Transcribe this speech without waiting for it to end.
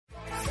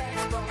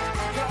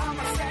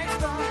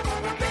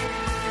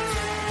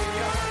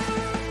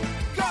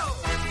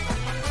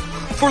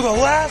For the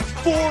last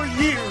 4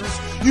 years,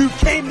 you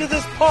came to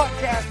this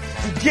podcast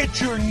to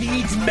get your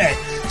needs met,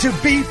 to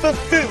be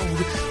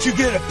fulfilled, to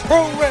get a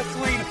pro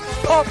wrestling,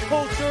 pop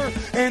culture,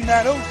 and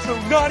that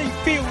oh-so-naughty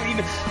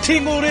feeling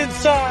tingled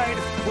inside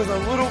with a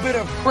little bit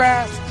of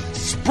crass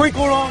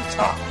sprinkled on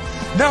top.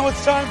 Now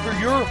it's time for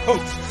your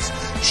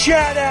hosts,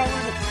 Chad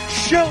Allen,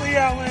 Shelly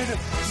Allen,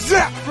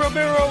 Zach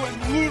Romero,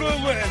 and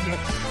Luna Lynn.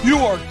 You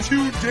are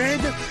tuned in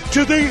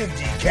to the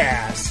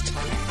IndyCast.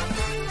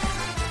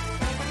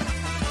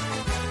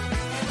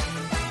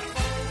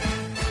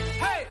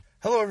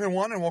 Hello,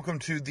 everyone, and welcome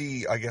to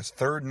the,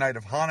 third night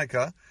of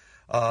Hanukkah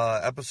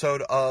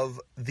episode of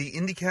the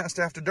IndyCast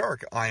After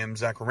Dark. I am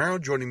Zach Romero.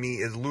 Joining me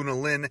is Luna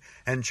Lynn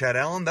and Chad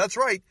Allen. That's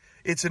right.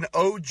 It's an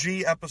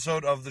OG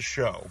episode of the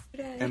show.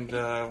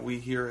 And we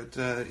here at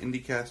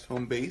IndyCast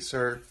home base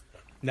are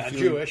not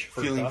Jewish.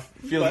 Feeling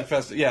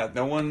festive. Yeah,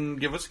 no one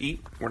give us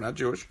heat. We're not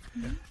Jewish.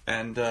 Mm-hmm.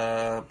 And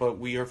but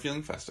we are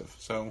feeling festive.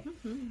 So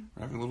we're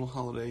having a little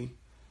holiday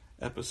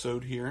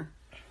episode here.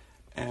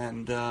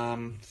 And the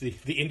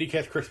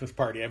IndyCast Christmas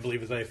party, I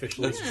believe, as I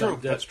officially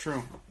said. That's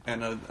true.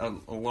 And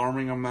an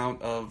alarming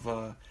amount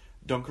of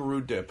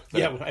Dunkaroo dip.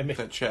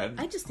 That Chad.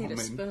 I just need a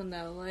spoon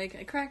though.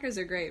 Like crackers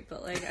are great,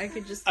 but like I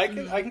could just. I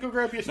can go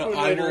grab you a spoon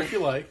later if you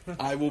like.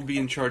 I will be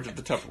in charge of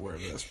the Tupperware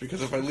of this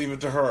because if I leave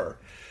it to her,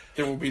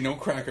 there will be no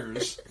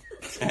crackers.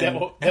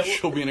 And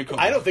she'll be in a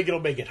coma. I don't think it'll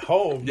make it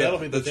home. Yeah, that'll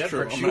be the that's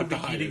true. She'll be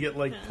eating it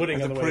like pudding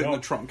on the way home. Put it in the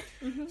trunk.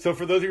 Mm-hmm. So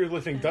for those of you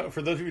listening,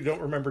 for those of you who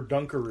don't remember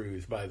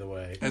Dunkaroos, by the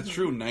way, that's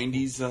true.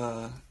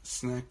 90s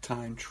snack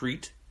time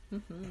treat.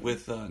 Mm-hmm.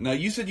 With now,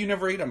 you said you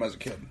never ate them as a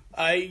kid.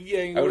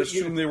 I would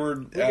assume they were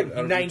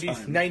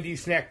 90s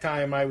snack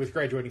time. I was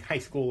graduating high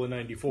school in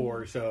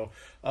 '94, so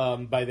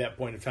by that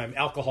point in time,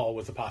 alcohol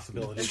was a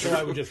possibility. So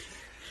I would just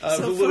was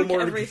a little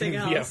more everything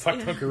else. Yeah, fuck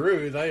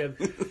Dunkaroos. I had,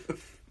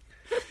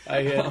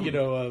 I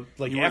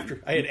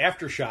had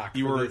aftershock.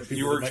 You were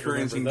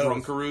experiencing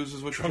Drunkaroos,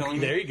 is what you're telling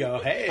me? There you go.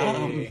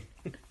 Hey.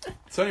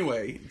 So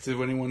anyway,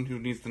 to anyone who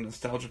needs the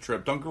nostalgia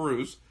trip,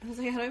 Dunkaroos. I was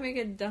like, how do I make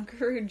a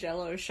Dunkaroo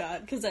Jello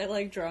shot? Because I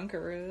like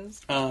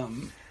Drunkaroos.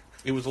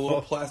 It was a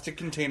little plastic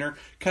container,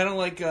 kind of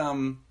like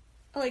I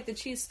like the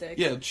cheese sticks.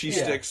 Yeah,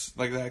 cheese sticks,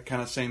 like that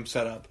kind of same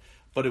setup.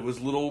 But it was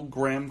little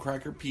graham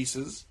cracker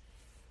pieces,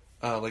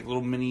 like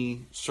little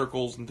mini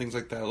circles and things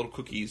like that, little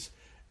cookies,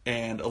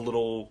 and a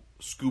little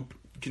scoop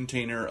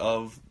container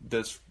of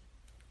this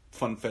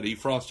funfetti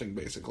frosting,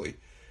 basically.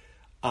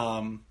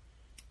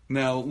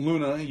 Now,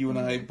 Luna, you and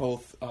I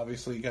both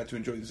obviously got to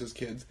enjoy this as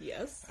kids.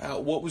 Yes.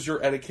 What was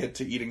your etiquette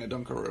to eating a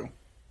Dunkaroo?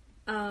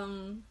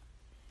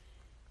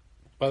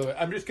 By the way,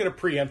 I'm just going to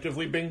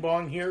preemptively bing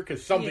bong here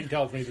because something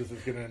tells me this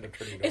is going to end up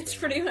turning into It's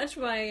pretty much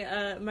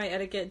my my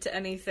etiquette to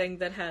anything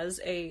that has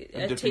a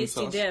tasty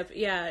sauce. dip.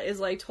 Yeah, is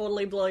like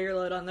totally blow your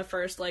load on the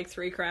first like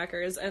 3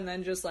 crackers and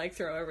then just like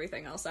throw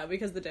everything else out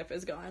because the dip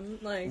is gone.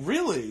 Like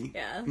really?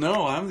 Yeah.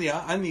 No, I'm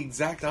the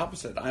exact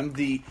opposite. I'm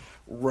the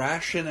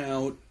ration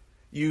out,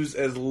 use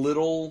as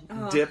little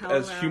dip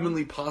as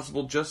humanly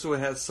possible just so it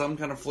has some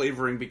kind of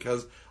flavoring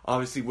because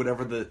obviously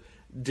whatever the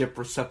dip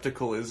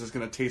receptacle is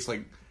going to taste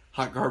like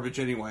hot garbage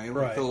anyway,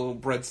 like the little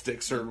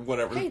breadsticks or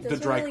whatever, the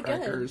dry really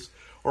crackers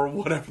or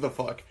whatever the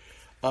fuck.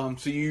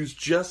 So you use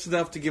just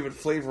enough to give it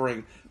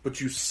flavoring, but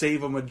you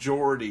save a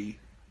majority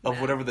of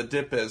whatever the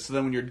dip is. So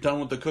then when you're done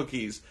with the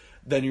cookies,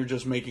 then you're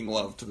just making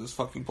love to this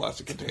fucking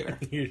plastic container.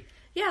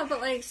 Yeah,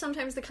 but like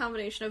sometimes the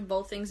combination of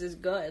both things is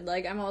good.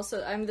 Like I'm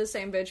the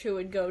same bitch who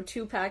would go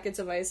 2 packets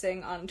of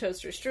icing on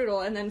toaster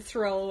strudel and then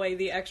throw away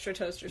the extra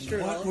toaster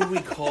strudel. What would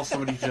we call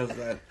somebody who does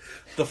that?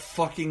 The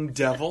fucking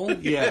devil?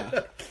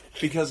 Yeah.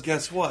 Because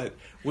guess what?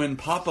 When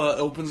Papa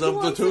opens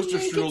up the toaster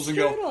strudels and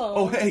go,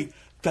 oh hey,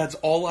 that's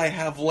all I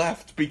have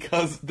left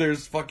because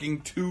there's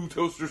fucking 2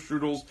 toaster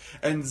strudels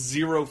and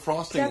 0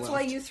 frosting left. That's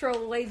why you throw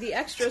away the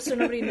extra so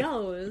nobody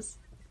knows.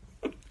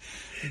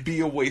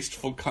 Be a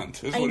wasteful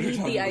cunt is what you're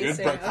telling me.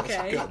 Icing.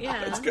 Okay, good.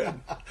 yeah. That's good.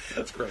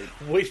 That's great.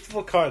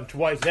 Wasteful cunt.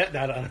 Why is that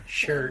not on a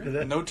shirt?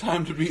 No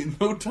time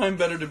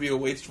better to be a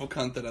wasteful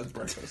cunt than as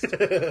breakfast.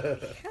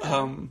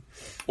 Well,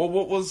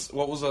 what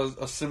was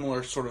a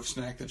similar sort of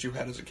snack that you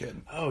had as a kid?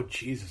 Oh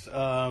Jesus.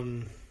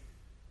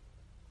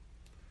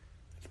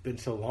 It's been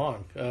so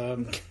long.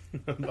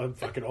 I'm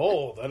fucking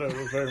old. I don't know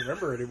if I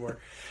remember anymore.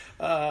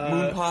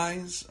 Moon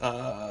pies,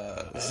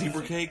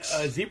 zebra cakes.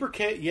 Zebra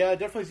cake, yeah,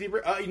 definitely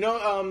zebra.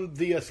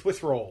 The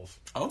Swiss rolls.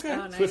 Okay,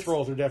 nice. Swiss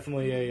rolls are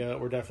definitely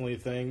a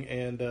thing.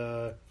 And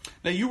now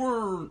you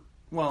were.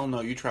 Well,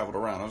 no, you traveled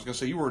around. I was going to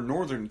say you were a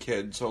northern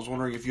kid, so I was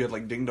wondering if you had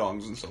like ding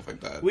dongs and stuff like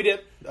that. We did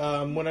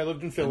when I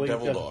lived in Philly. And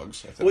devil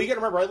dogs. I think. Well, you got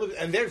to remember,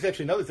 and there's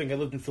actually another thing. I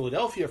lived in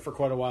Philadelphia for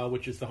quite a while,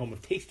 which is the home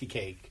of Tasty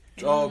Cake.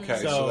 Oh, okay,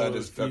 so that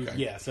is okay.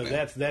 Yeah, so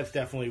that's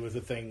definitely was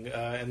a thing.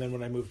 And then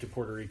when I moved to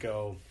Puerto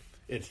Rico,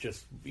 it's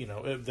just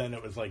then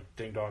it was like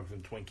ding dongs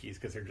and Twinkies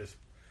because they're just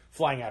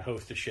flying out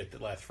host of shit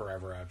that lasts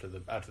forever out to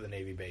the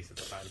Navy base at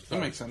the time. So.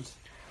 That makes sense.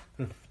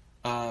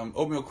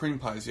 Oatmeal cream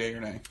pies, yay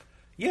or nay?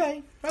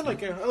 Yeah, I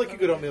like a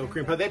good oatmeal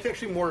cream pie. That's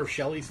actually more of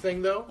Shelley's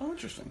thing, though. Oh,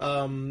 interesting.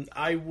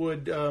 I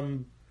would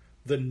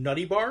the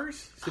Nutty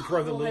Bars, since we're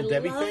on the Little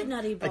Debbie love thing.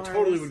 Nutty I Bars.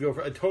 totally would go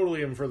for. I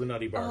totally am for the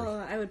Nutty Bars.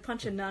 Oh, I would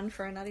punch a nun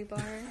for a Nutty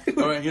Bar.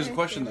 All right, here's a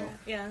question though.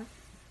 Yeah.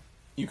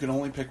 You can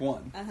only pick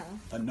one: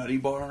 a Nutty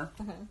Bar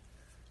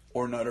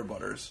or Nutter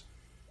Butters.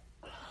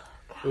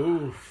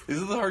 Oof.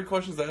 These are the hard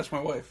questions to ask my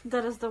wife.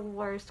 That is the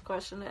worst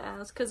question to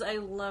ask because I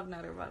love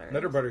Nutter Butter.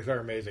 Nutter Butters are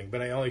amazing,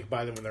 but I only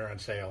buy them when they're on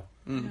sale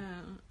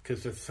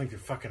because they're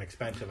fucking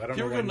expensive. I don't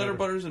Do you know ever why go Nutter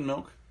Butters in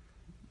milk?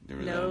 You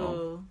ever do that at all?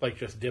 No. Like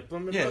just dip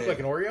them in Yeah, milk, yeah. like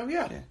an Oreo.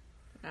 Yeah.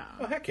 No.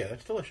 Oh heck yeah,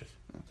 that's delicious.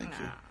 Thank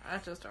you. No,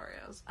 that's just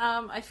Oreos.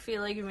 I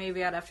feel like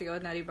maybe I'd have to go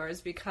with Nutty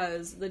Bars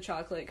because the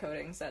chocolate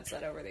coating sets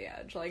that over the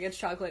edge. Like, it's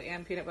chocolate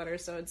and peanut butter,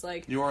 so it's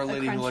like You are a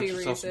lady who crunchy likes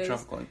yourself some Reese's.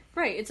 chocolate.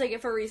 Right, it's like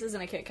if a Reese's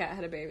and a Kit Kat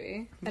had a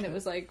baby, and it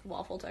was like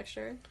waffle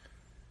texture.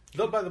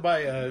 Though, by the by,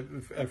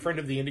 a friend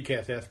of the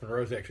IndyCast, Aspen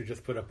Rose, actually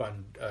just put up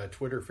on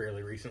Twitter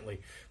fairly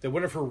recently that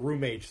one of her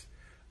roommates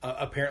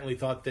apparently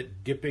thought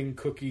that dipping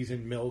cookies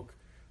in milk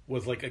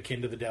was like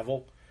akin to the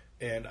devil.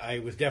 And I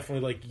was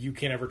definitely like, you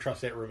can't ever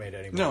trust that roommate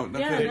anymore. No,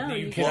 Yeah, kidding. no,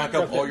 You you cannot Lock up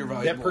trust all that- your That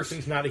valuables.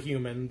 person's not a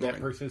human. That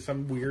Right. person is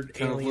some weird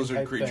Kind of alien lizard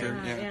type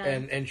creature, thing, yeah.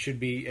 and should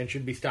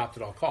be stopped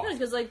at all costs.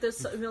 Because like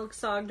this milk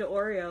sogged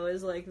Oreo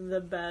is like the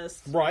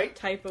best Right.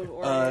 type of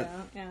Oreo.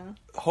 Yeah.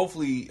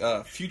 Hopefully,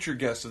 future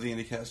guest of the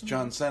IndyCast,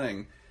 John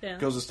Senning, Yeah.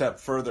 goes a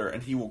step further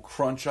and he will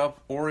crunch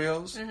up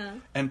Oreos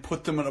and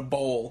put them in a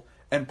bowl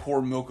and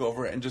pour milk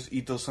over it and just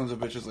eat those sons of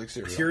bitches like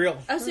cereal.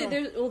 I see.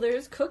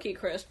 There's Cookie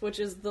Crisp, which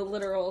is the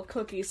literal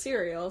cookie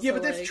cereal. Yeah, so,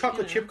 but that's like,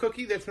 chocolate you know. chip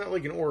cookie. That's not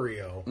like an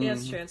Oreo. Yeah,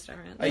 it's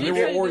transparent. I They did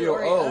tried to do Oreo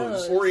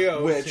O's.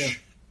 Oreos,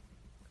 Which,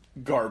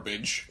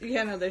 garbage.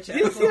 Yeah, no, they're Yeah,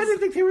 terrible. see, I didn't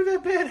think they were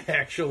that bad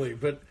actually,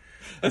 but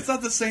It's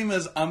not the same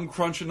as I'm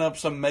crunching up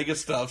some mega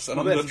stuffs and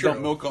I'm Well, going that's to dump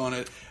true. milk on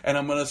it and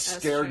I'm going to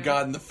stare true.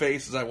 God in the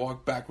face as I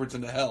walk backwards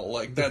into hell.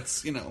 Like,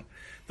 that's, you know.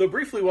 though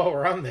briefly while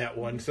we're on that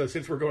one, so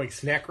since we're going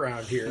snack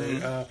round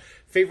here,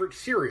 favorite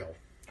cereal.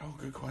 Oh,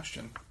 good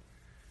question.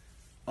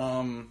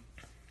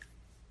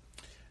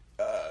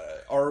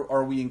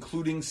 Are we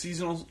including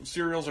seasonal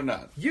cereals or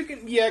not? You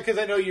can, yeah, because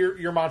I know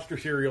your monster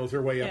cereals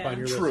are way up Yeah. on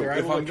your list. True. There. I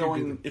If will I'm let you do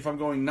going, them. if I'm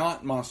going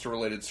not monster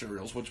related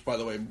cereals, which by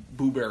the way,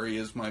 Boo Berry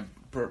is my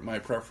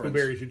preference.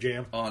 Blueberries are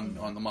jam. on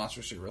the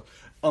monster cereal,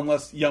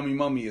 unless Yummy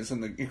Mummy is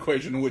in the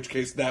equation, in which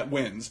case that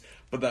wins.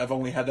 But I've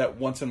only had that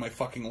once in my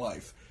fucking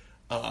life.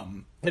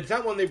 It's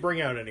not one they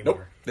bring out anymore.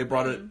 Nope, they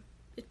brought it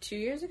 2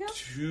 years ago?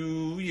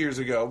 2 years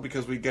ago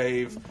because we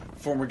gave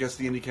former guest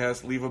of the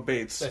IndyCast, Leva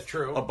Bates, That's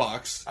true. a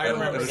box I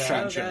remember at a that.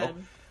 Shine So show. good.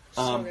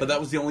 So But good. that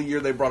was the only year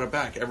they brought it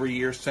back. Every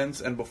year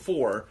since and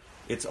before,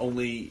 it's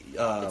only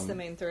It's the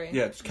main three.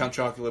 yeah, it's Count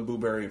Chocula, Boo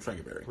Berry, and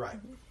Frankenberry. Right.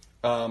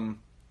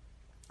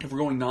 If we're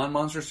going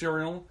non-monster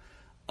cereal,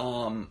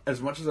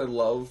 as much as I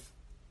love,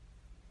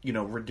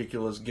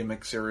 ridiculous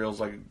gimmick cereals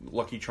like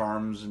Lucky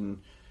Charms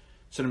and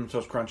Cinnamon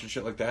Toast Crunch and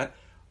shit like that,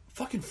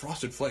 fucking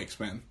Frosted Flakes,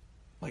 man.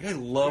 Like, I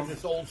love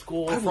This old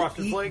school I will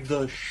Frosted eat Flakes.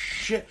 the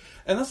shit.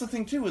 And that's the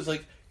thing too, is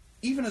like,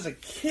 even as a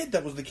kid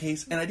that was the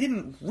case, and I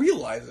didn't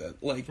realize it.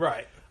 Like,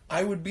 Right.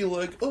 I would be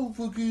like, oh,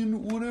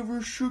 fucking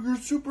whatever, sugar,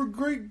 super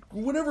great,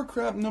 whatever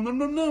crap, num num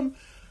num num.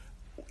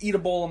 Eat a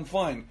bowl, I'm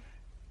fine.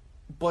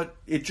 But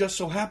it just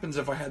so happens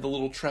if I had the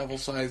little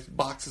travel-sized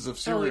boxes of Oh, we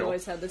cereal,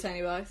 always had the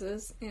tiny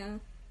boxes. Yeah.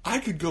 I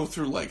could go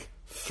through like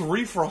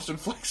 3 Frosted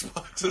Flakes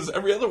boxes.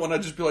 Every other one,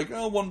 I'd just be like,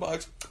 oh, 1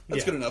 box. That's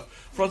Yeah. good enough.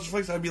 Frosted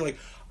Flakes, I'd be like,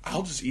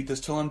 I'll just eat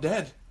this till I'm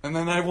dead. And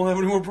then I won't have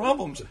any more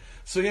problems.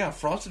 So yeah,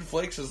 Frosted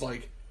Flakes is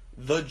like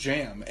the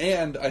jam.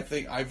 And I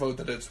think I vote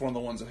that it's one of the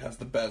ones that has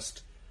the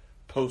best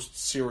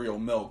post-cereal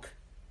milk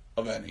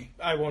of any.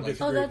 I won't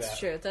disagree Oh, with that's that.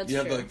 true. That's You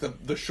have true.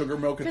 like the sugar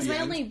milk at Because the my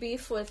end. only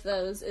beef with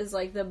those is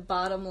like the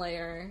bottom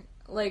layer.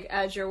 Like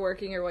as you're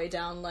working your way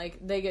down, like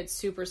they get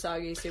super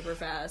soggy super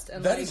fast.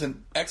 And That like, is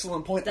an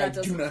excellent point. that I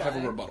do doesn't not have a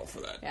fly. rebuttal for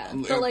that. yeah.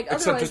 But like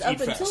Except otherwise, just up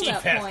eat until fast. Eat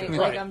that faster, point, right.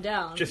 like I'm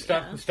down. Just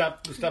yeah.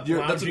 stop That's an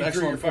lounging through your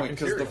excellent point fucking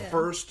because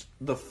cereal.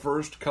 the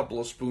first couple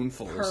of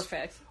spoonfuls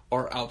Perfect.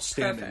 are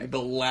outstanding. Perfect.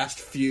 The last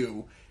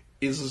few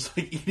is just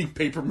like eating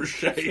paper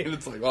mache, and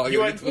it's like, oh, You you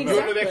want, get to the you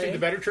want back. actually the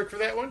better trick for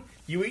that one?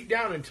 You eat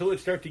down until it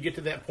starts to get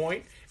to that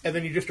point, and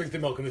then you just drink the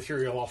milk and the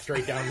cereal all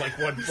straight down like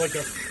a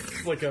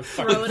fucking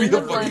Throw it Be in the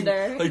a fucking-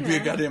 blender. like be a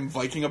Yeah. goddamn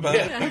Viking about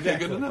Yeah, it. Okay,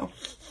 exactly. good to know.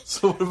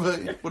 So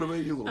what about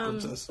you, little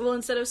princess? Well,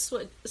 instead of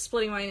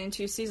splitting mine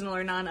into seasonal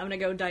or non, I'm going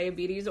to go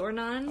diabetes or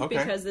non Okay.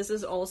 because this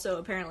is also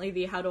apparently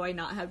the how do I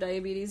not have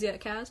diabetes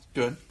yet cast.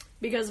 Good.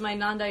 Because my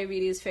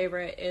non-diabetes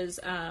favorite is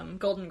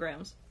Golden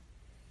Grams.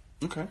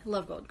 Okay. I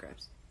love Golden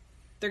Grams.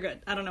 They're good.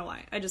 I don't know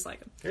why. I just like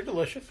them. They're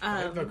delicious. I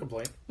have no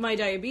complaint. My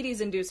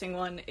diabetes-inducing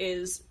one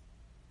is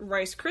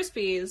Rice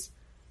Krispies,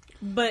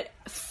 but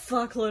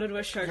fuck loaded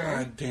with sugar.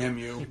 God damn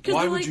you! 'Cause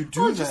Why they're would like, you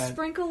do that? Just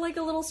sprinkle like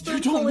a little You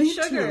spoonful don't of need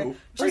sugar. to. Rice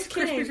Just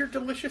kidding. Krispies are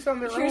delicious on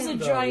their Here's own. a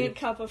though. giant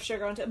cup of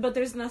sugar on top. But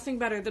there's nothing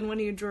better than when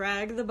you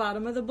drag the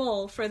bottom of the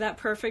bowl for that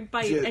perfect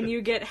bite Yeah. and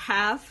you get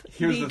half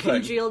Here's the the thing.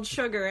 congealed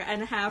sugar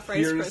and half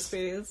Rice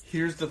Krispies.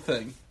 Here's the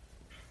thing.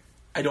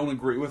 I don't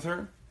agree with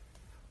her,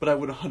 but I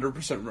would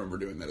 100% remember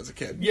doing that as a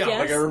kid. Yeah.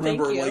 Like I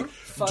remember thank you.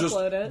 like just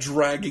Fuckload it.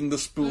 dragging the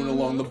spoon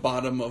along the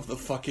bottom of the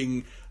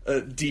fucking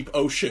deep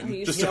ocean.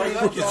 You Just see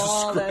to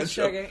all that scratch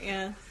sugar, up.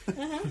 yeah.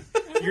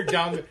 You're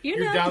down there. You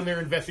You're know. down there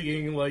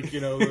investigating, like,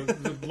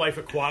 the Life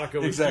Aquatica.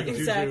 With Exactly.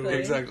 Exactly.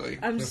 Exactly.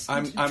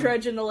 I'm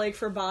dredging the lake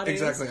for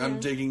bodies. Exactly. I'm Yeah.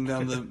 digging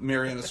down the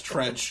Marianas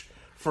Trench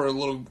for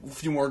a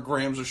few more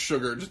grams of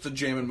sugar just to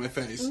jam in my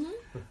face.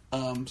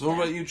 So what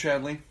about you,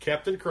 Chadley?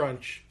 Captain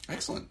Crunch,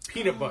 Excellent.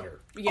 peanut butter.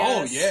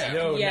 Yes. Oh, yeah.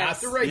 No, Yes.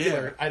 not the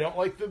regular. Yeah. I don't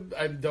like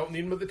I don't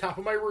need them at the top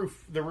of my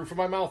roof. The roof of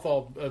my mouth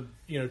all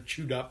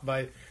chewed up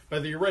by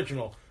the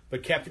original.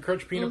 But Captain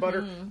Crunch peanut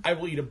butter, I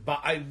will eat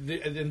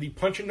in the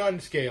Punch and None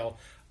scale.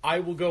 I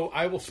will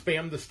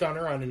spam the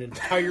stunner on an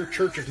entire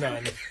church of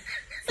nuns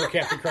for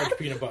Captain Crunch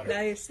peanut butter.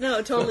 Nice.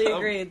 No, totally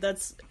agreed.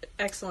 That's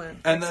excellent.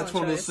 And that's Excellent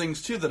one of those choice.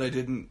 things too that I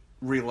didn't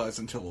realize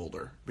until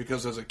older.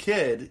 Because as a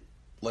kid,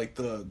 like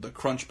the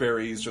Crunch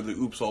Berries or the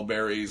Oops All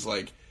Berries,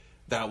 like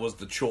that was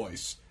the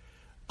choice.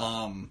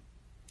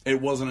 It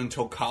wasn't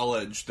until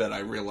college that I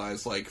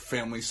realized like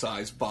family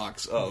size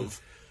box of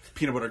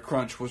peanut butter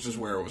crunch was just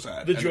where it was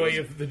at. The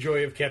And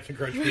joy of Captain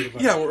Crunch peanut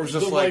butter. yeah, where it was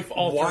just The like,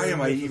 life-altering- why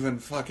am I even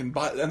fucking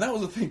buy? And that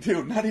was the thing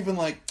too. Not even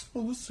like,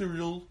 oh, this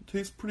cereal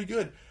tastes pretty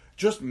good.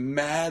 Just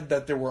mad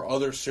that there were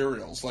other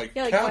cereals. Like,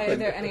 Yeah, like, why are Captain,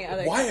 there any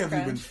other why Captain have you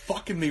been Crunch?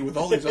 fucking me with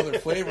all these other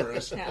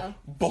flavors? Yeah.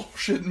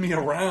 Bullshitting me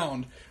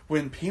around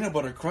when peanut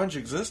butter crunch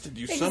existed,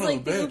 you Because son like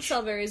of the a Oops bitch.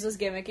 All Berries was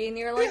gimmicky, and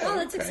you're like, Yeah, oh,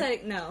 that's okay.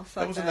 exciting. No,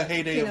 fuck That was in the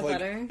heyday peanut of like,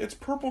 butter. it's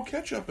purple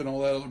ketchup and all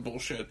that other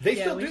bullshit. They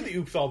Yeah, still we do did. the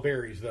Oops All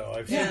Berries, though.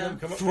 I've seen Yeah. them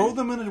come up. Throw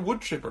them in a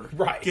wood chipper.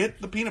 Right. Get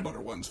the peanut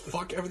butter ones.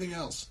 Fuck everything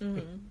else.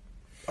 Mm-hmm.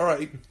 All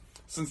right.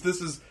 Since this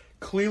is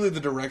clearly the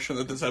direction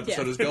that this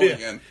episode Yeah. is going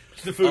Yeah. in,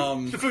 It's the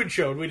food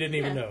show, and we didn't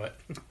even know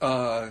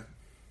it.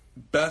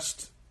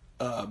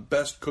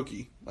 best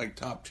cookie, like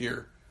top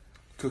tier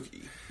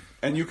cookie.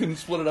 And you can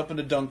split it up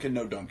into dunk and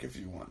no dunk if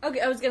you want. Okay,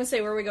 I was gonna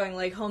say, were we going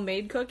like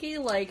homemade cookie,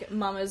 like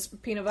Mama's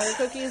peanut butter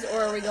cookies,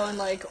 or are we going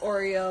like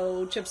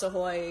Oreo, Chips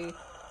Ahoy?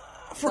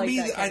 For like me,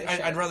 that kind of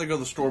shit. I'd rather go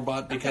the store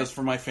bought because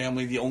for my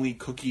family, the only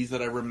cookies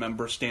that I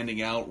remember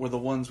standing out were the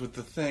ones with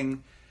the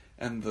thing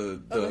and the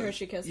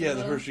Hershey Kiss in Yeah, the the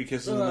middle? Hershey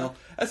Kiss in the Ugh. middle.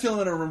 That's the only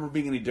one I remember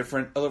being any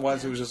different.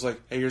 Otherwise, it was just like,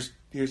 hey,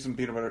 here's some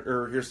peanut butter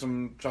or here's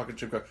some chocolate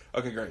chip cookie.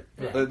 Okay, great.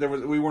 Yeah.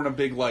 We weren't a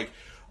big like,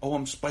 oh,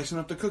 I'm spicing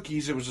up the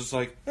cookies. It was just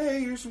like,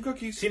 hey, here's some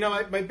cookies. See, now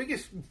my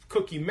biggest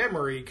cookie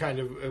memory, kind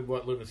of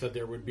what Luna said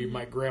there, would be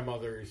my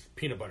grandmother's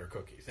peanut butter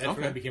cookies. That's when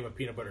Okay. I became a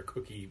peanut butter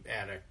cookie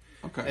addict.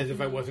 Okay. As if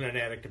I wasn't an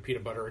addict to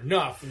peanut butter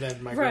enough,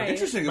 then my Right.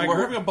 Interesting. My We're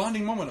gra- having a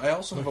bonding moment. I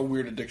also have a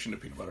weird addiction to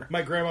peanut butter.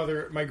 my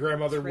grandmother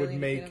Really would into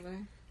make, peanut butter.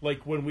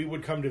 like when we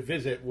would come to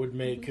visit, would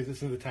make, because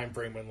this is the time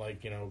frame when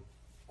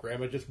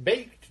grandma just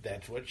baked.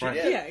 That's what she Right.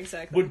 did. Yeah,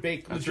 exactly. Would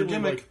bake That's her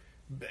literally gimmick.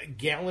 like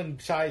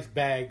gallon-sized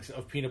bags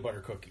of peanut butter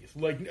cookies,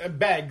 like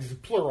bags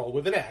plural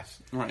with an S.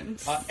 Right.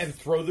 And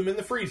throw them in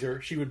the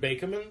freezer. She would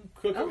bake them and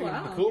cook them, Oh,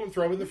 wow. and cool them, and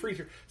throw them in the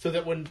freezer. So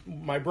that when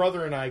my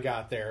brother and I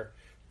got there,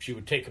 she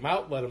would take them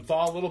out, let them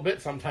thaw a little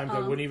bit. Sometimes I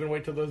wouldn't even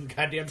wait till those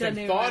goddamn Doesn't things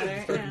even thawed matter,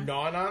 and start yeah.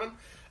 gnawing on them.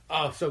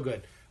 Oh, so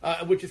good.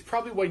 Which is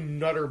probably why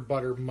Nutter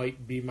Butter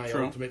might be my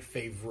True. ultimate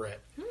favorite,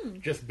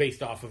 just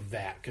based off of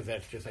that. Because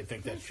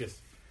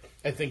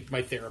I think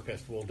my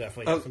therapist will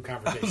definitely have some I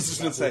was conversations just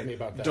gonna with me say,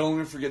 about that. don't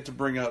even forget to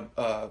bring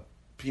up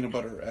peanut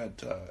butter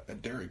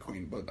at Dairy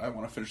Queen. But I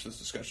want to finish this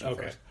discussion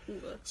Okay. first.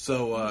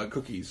 So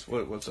cookies,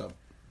 what's up?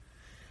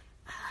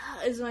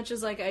 As much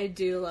as like I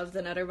do love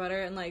the Nutter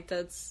Butter, and like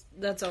that's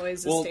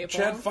always a Well, staple.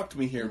 Chad fucked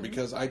me here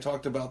because I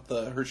talked about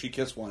the Hershey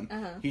Kiss one.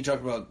 He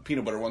talked about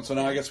peanut butter one. So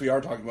now I guess we are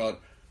talking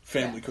about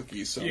family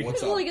cookies. So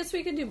what's Well, up? I guess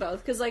we could do both,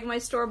 because like my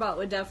store bought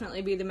would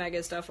definitely be the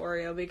Mega Stuff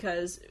Oreo,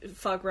 because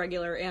fuck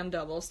regular and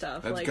double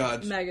stuff. That's like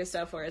God's Mega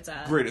Stuff where it's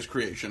at. Greatest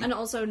creation. And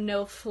also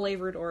no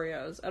flavored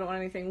Oreos. I don't want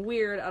anything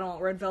weird. I don't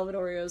want red velvet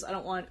Oreos. I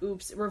don't want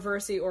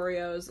reversey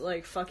Oreos.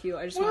 Like fuck you.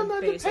 I just want Well,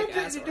 basic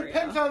ass it Oreo.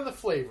 depends on the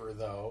flavor,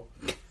 though.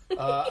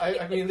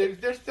 I mean, they've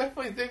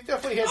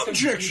definitely had some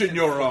Objection, decent-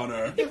 Your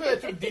Honor. They've had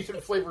some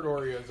decent flavored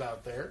Oreos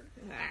out there.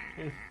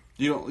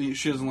 She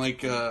doesn't like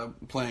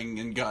playing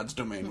in God's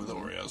domain with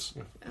Oreos.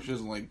 She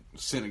doesn't like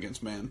sin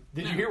against man.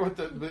 Did you hear what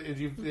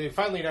they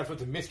finally announced what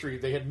the mystery?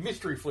 They had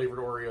mystery flavored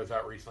Oreos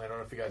out recently. I don't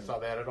know if you guys saw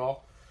that at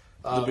all.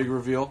 The big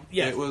reveal.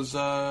 yes. It was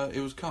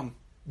cum.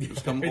 It was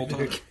cum the whole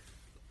time.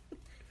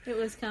 It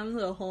was come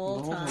the whole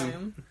The whole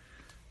time.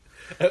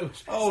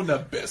 Oh,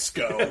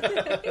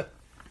 Nabisco.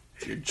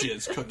 Your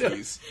jizz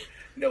cookies.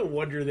 No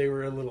wonder they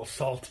were a little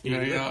salty.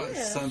 Yeah,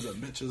 sons of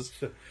bitches.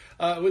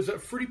 It was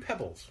Fruity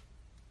Pebbles.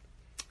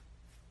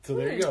 So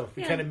there you go.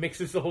 It Yeah. kind of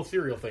mixes the whole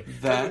cereal thing.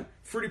 That-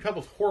 Fruity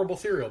Pebbles, horrible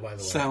cereal, by the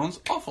way. Sounds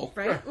awful.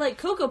 Right? Like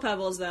Cocoa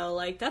Pebbles, though,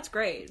 like that's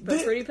great. But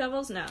They- Fruity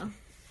Pebbles, no.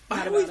 I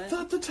Not always about it.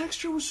 thought the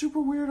texture was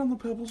super weird on the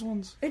Pebbles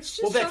ones. It's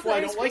just Well, that's chocolate why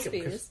I Rice don't like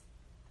 'em, Krispies.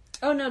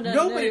 Oh no,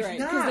 No, but you're it's right.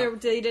 not. Because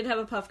they did have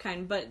a puff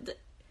kind, but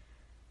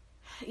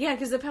Yeah,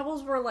 because the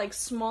pebbles were like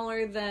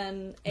smaller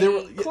than a They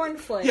were-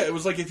 cornflake. Yeah, it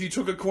was like if you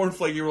took a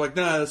cornflake, you were like,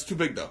 nah, that's too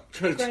big though.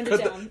 Grind it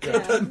cut down,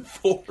 cut that in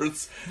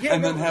fourths, Yeah,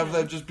 and then no, have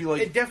that just be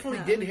like It definitely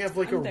did have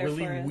like I'm a there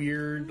really for it.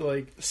 weird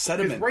like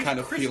Sediment 'cause Rice kind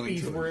of feeling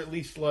Krispies to it. were at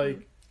least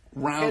like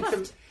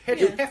round. had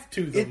some heft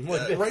to them.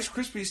 Rice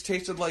Krispies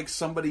tasted like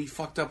somebody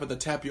fucked up at the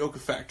tapioca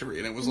factory,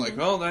 and it was Mm-hmm. like,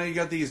 well, now you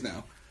got these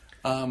now.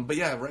 But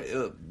yeah, right,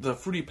 the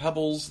Fruity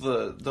Pebbles,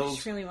 I those.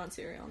 just really want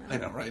cereal now. I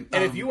know, right?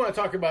 And if you want to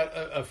talk about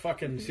a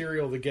fucking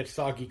cereal that gets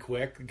soggy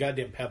quick,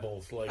 goddamn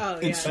Pebbles, like Oh,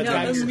 by yeah. the No, time you're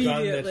done, that's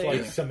immediately. like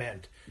Yeah.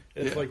 cement.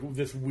 It's Yeah. like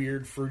this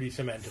weird fruity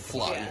cement.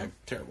 fly, Yeah.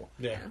 terrible.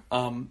 Yeah.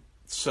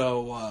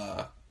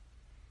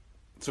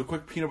 So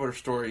quick peanut butter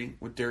story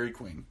with Dairy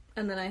Queen.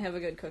 And then I have a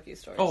good cookie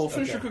story. Oh, we'll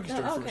finish Okay. your cookie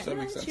story Oh, first. okay. That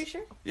makes sense. You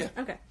sure? Yeah.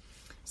 Okay.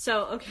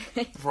 So,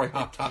 okay. Before I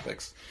hop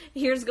topics.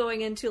 Here's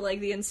going into like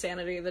the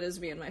insanity that is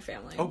me and my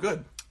family. Oh,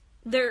 good.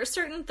 There are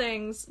certain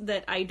things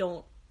that I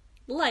don't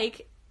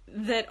like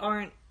that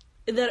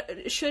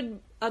should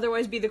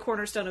otherwise be the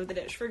cornerstone of the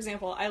dish. For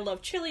example, I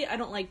love chili. I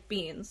don't like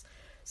beans.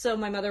 So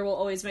my mother will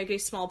always make a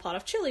small pot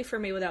of chili for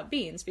me without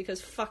beans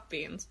because fuck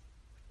beans.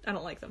 I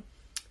don't like them.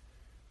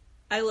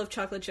 I love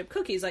chocolate chip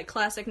cookies, like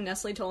classic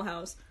Nestle Toll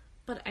House,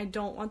 but I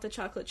don't want the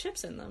chocolate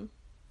chips in them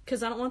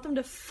because I don't want them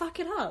to fuck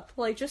it up.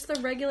 Like just the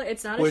regular.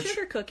 It's not a Which-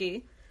 sugar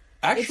cookie.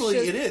 Actually,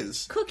 It's it just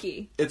is.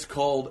 cookie. It's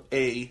called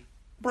a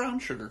brown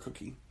sugar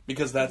cookie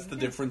because that's the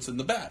difference in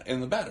the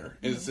batter.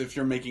 Is if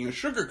you're making a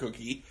sugar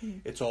cookie,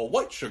 it's all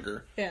white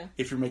sugar. Yeah.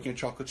 If you're making a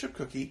chocolate chip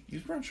cookie,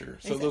 use brown sugar.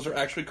 So those are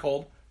actually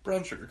called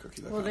brown sugar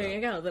cookies. Well, there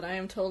you go. Then I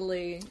am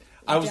totally.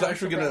 I was down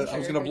actually for brown I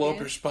was sugar gonna blow up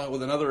your cookies. spot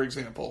with another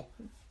example.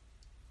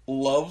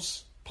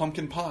 Loves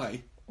pumpkin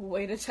pie.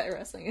 Way to tie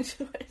wrestling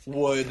into it.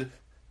 Would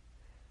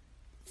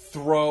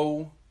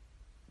throw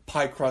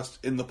pie crust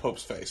in the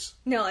Pope's face.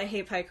 No, I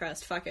hate pie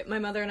crust. Fuck it. My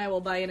mother and I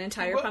will buy an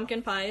entire What?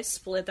 pumpkin pie,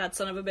 split that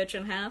son of a bitch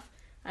in half.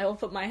 I will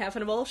put my half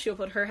in a bowl. She'll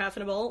put her half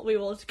in a bowl. We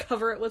will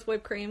cover it with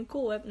whipped cream.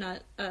 Cool Whip,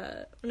 not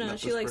no. Not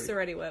She this likes great. the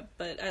Ready Whip,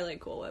 but I like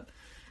Cool Whip,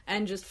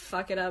 and just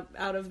fuck it up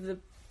out of the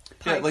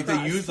pie Yeah, like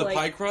crust. they use the Like,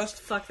 pie crust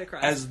Fuck the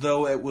crust. as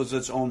though it was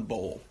its own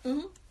bowl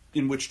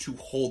in which to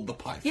hold the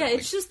pie. yeah, filling.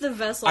 it's just the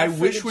vessel. I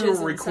for wish the we were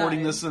jizz recording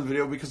inside. this in a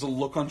video because of the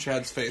look on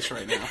Chad's face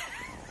right now.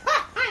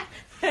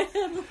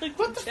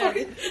 What the fuck?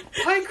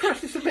 Pie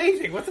crust is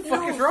amazing. What the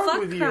fuck is wrong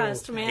fuck with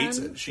crust, you? man. Hates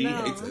it. She No.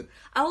 hates it.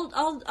 I'll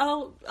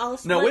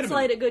No, wait a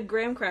slide minute. a good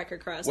graham cracker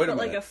crust, Wait a but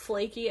like minute. a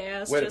flaky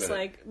ass, Wait a just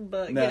minute. like,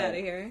 No. get out of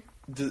here.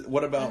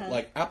 What about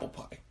like apple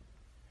pie?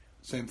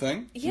 Same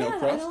thing? Yeah, no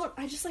crust?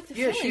 I just like the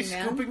Yeah, filling, she's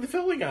man. scooping the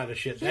filling out of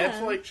shit. That's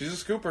Yeah. like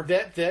She's a scooper.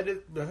 that is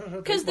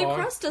Because the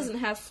crust doesn't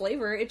have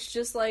flavor. It's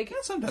just like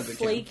sometimes it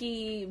can.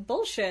 flaky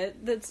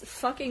bullshit that's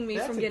fucking me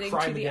from getting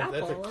to the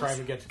apples. That's a crime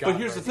against God.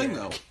 But here's the right thing,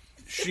 there. though.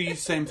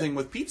 Same thing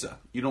with pizza.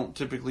 You don't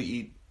typically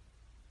eat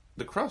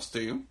the crust,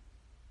 do you?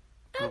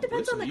 It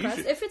depends on the You crust.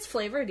 should- If it's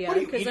flavored, yeah. What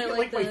are you Because eating I it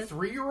like like the.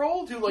 my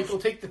 3-year-old who like will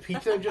take the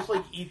pizza and just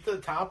like eat the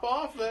top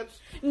off? That's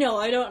No,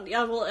 I don't.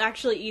 I will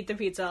actually eat the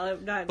pizza.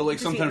 I'm not But like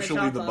just eating sometimes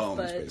she'll leave the top off,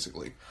 bones, but-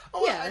 basically.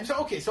 Yeah. So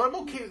okay, so I'm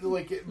okay.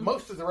 Like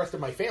most of the rest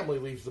of my family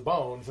leaves the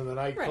bones, and then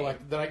I Right.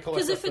 collect. Then I collect.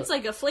 Because if up it's the-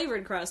 like a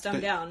flavored crust,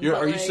 I'm down. You're,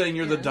 but, are you like, saying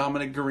you're the yeah.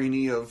 Dominic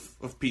Guarini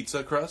of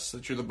pizza crust?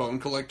 That you're the bone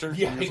collector?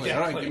 Yeah, And you're just like, all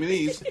right, exactly. give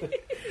me these.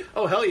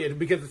 oh hell yeah,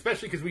 because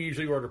especially because we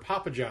usually order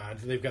Papa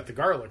John's and they've got the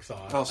garlic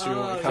sauce. Oh, so you're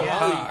like, So I'll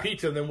ha-ha. eat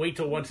pizza and then wait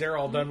till once they're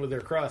all done with their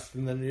crust,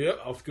 and then yep,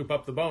 I'll scoop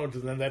up the bones,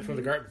 and then that's when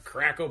the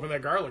crack open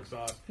that garlic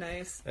sauce.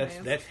 Nice. That's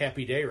nice. that's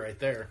happy day right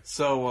there.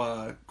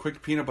 So,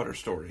 quick peanut butter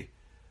story.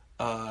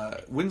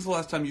 When's the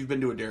last time you've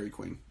been to a Dairy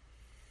Queen?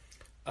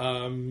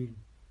 Probably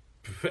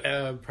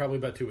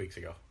about 2 weeks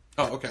ago.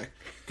 Oh, okay.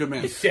 Good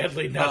man.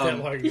 Sadly, not that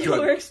long You ago.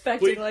 were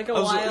expecting Wait, like a I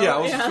was, while. yeah, I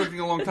was expecting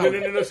a long No,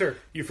 time. no, sir.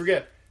 You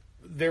forget.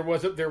 There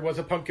was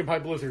a pumpkin pie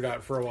blizzard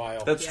out for a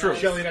while. That's true.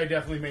 Shelly and I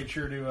definitely made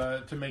sure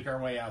to make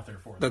our way out there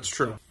for them. That's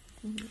true.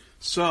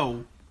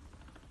 So,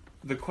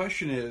 the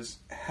question is,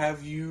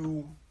 have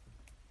you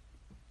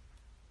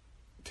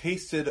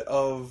tasted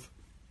of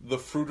the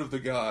fruit of the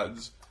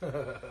gods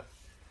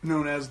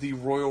known as the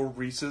Royal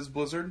Reese's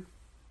Blizzard?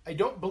 I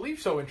don't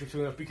believe so.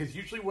 Interesting enough, because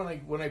usually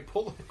when I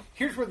pull,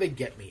 here's where they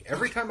get me.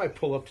 Every time I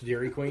pull up to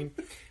Dairy Queen,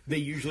 they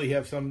usually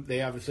have some.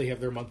 They obviously have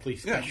their monthly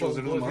special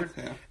Blizzard of the Blizzard,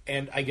 month,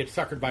 and I get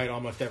suckered by it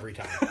almost every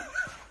time.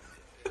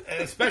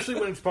 Especially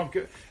when it's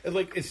pumpkin.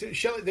 Like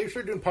Shelly, they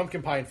started doing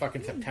pumpkin pie in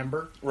fucking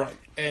September, Right.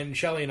 And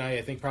Shelly and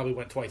I think, probably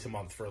went twice a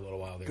month for a little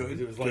while there. Good,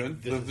 It was like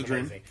good. this Live is the dream.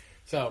 amazing.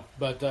 So,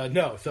 but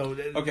no. So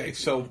Okay,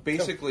 so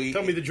basically,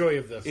 tell me the joy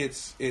of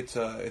this. it's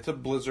a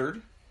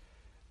blizzard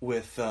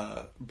with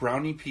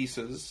brownie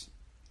pieces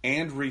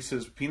and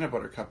Reese's peanut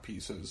butter cup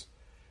pieces,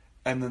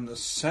 and then the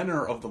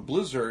center of the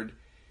blizzard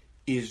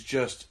is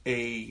just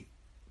a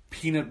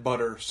peanut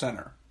butter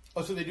center.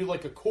 Oh, so they do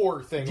like a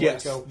core thing.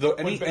 Yes,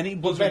 like any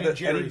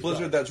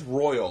blizzard that's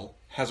royal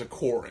has a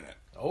core in it.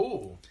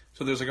 Oh,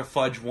 So there's like a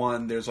fudge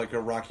one, there's like a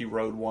Rocky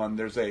Road one,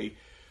 there's a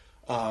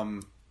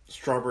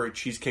strawberry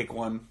cheesecake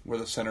one where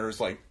the center is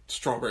like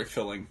strawberry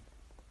filling.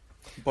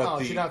 But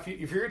see, now, if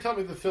you're going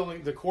to tell me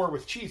the core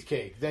was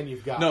cheesecake, then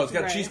you've got... No, it's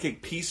got Right.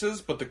 cheesecake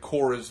pieces, but the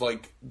core is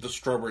like the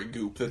strawberry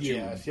goop that you...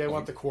 Yeah, see, I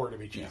want the core to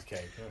be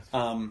cheesecake.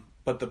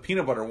 But the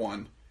peanut butter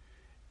one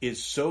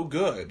is so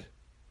good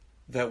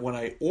that when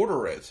I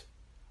order it,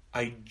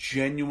 I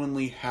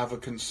genuinely have a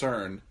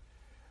concern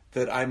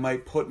that I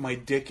might put my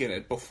dick in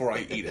it before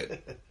I eat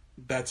it.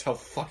 That's how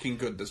fucking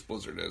good this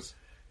Blizzard is.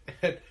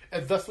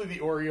 And thusly the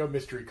Oreo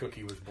mystery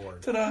cookie was born.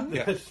 Ta-da!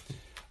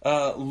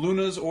 Yeah.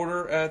 Luna's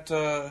order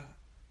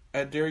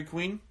at Dairy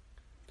Queen,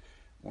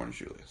 Orange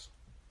Julius.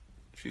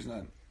 She's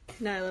not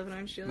No, I love an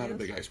Orange Julius. not a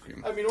big ice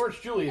cream. I mean,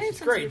 Orange Julius Hey, is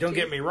great, don't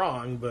sensitive get me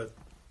wrong, but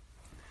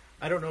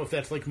I don't know if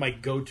that's like my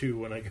go-to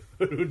when I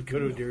go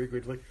to a Dairy Queen.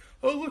 It's like,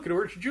 oh, look at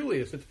Orange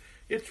Julius.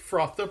 It's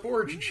frothed up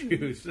orange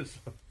juice.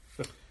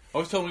 I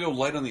always tell them to go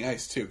light on the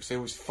ice, too, because they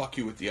always fuck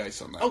you with the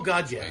ice on that. Oh,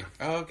 God, yeah. Like,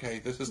 oh, okay,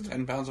 this is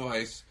 10 pounds of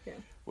ice Yeah.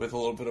 with a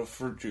little bit of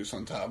fruit juice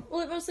on top.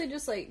 Well, it mostly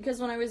just like because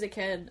when I was a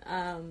kid,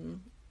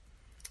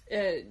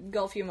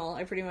 Gulfview Mall,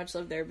 I pretty much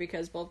lived there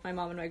because both my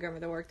mom and my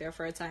grandmother worked there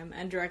for a time,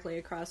 and directly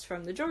across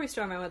from the jewelry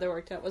store my mother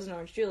worked at was an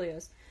Orange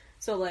Julius.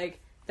 So like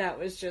that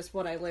was just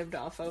what I lived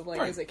off of like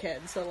Right. as a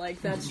kid. So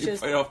like that's You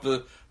just fight off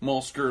the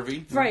mall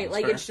scurvy. right. That's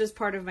Like fair. it's just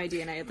part of my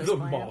DNA at this The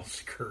point. mall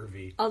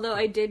scurvy. Although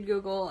I did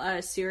Google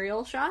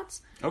cereal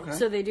shots. Okay.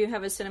 So they do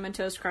have a cinnamon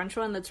toast crunch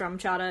one that's rum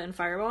chata and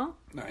Fireball.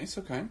 Nice,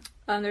 okay.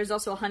 There's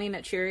also a Honey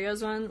Nut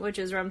Cheerios one, which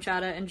is rum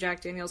chata and Jack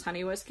Daniel's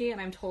honey whiskey,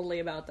 and I'm totally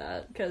about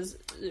that because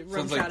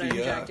rum Sounds chata like and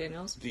Jack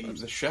Daniels.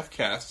 the chef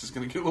cast is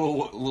going to get a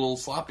little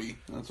sloppy.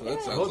 That's what that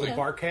Yeah. sounds Oh, like. the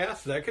bar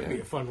cast? That could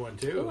be a fun one,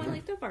 too. Oh, I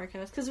like the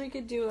barcast because we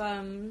could do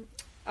Uber?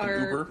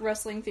 our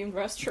wrestling themed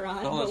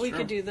restaurant, Oh, but that's we true.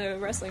 could do the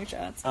wrestling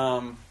shots.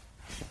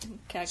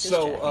 Cactus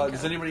So, Jack and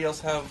does Co. anybody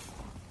else have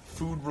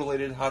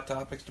food-related hot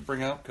topics to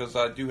bring up? Because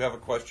I do have a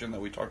question that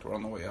we talked about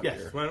on the way up Yes.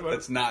 here. What-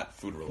 That's not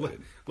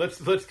food-related.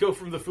 Let's go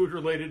from the food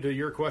related to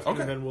your question,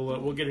 Okay. and then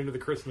we'll get into the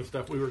Christmas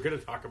stuff we were going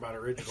to talk about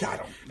originally, Yeah, I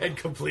don't- and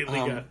completely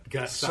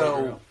got so-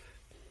 sidetracked.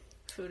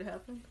 Food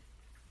happened.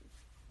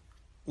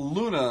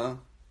 Luna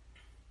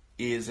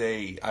is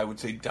I would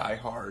say,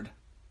 diehard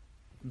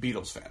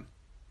Beatles fan.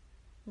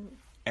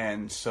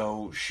 And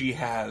so she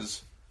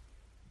has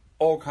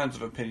all kinds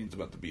of opinions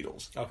about the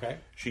Beatles. Okay.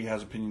 She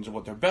has opinions of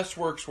what their best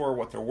works were,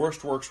 what their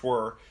worst works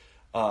were.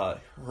 Her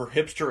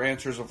hipster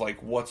answers of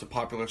like, what's a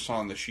popular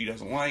song that she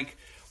doesn't like?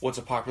 What's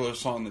a popular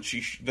song that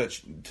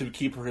to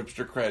keep her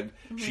hipster cred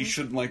she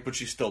shouldn't like, but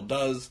she still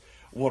does?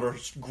 What are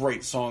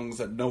great songs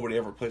that nobody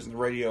ever plays on the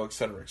radio, et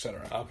cetera, et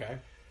cetera. Okay.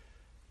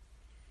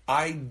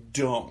 I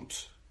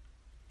don't.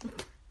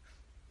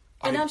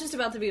 And not just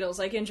about the Beatles,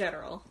 like in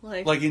general.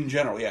 Like in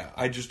general, yeah.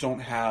 I just don't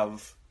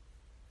have.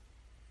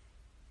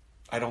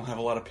 I don't have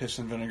a lot of piss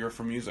and vinegar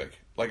for music.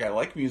 Like I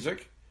like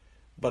music,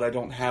 but I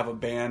don't have a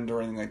band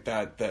or anything like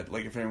that. That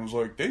like if anyone was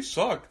like they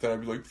suck, that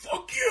I'd be like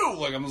fuck you.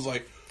 Like I'm just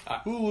like,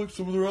 oh, like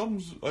some of their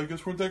albums, I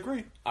guess weren't that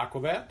great.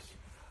 Aquabats?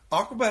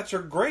 Aquabats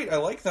are great. I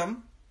like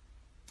them,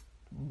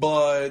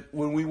 but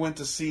when we went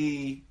to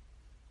see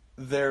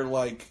their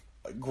like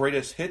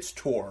greatest hits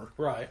tour,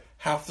 Right.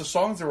 half the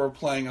songs they were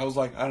playing, I was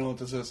like, I don't know what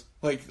this is.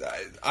 Like,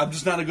 I'm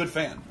just not a good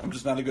fan. I'm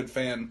just not a good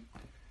fan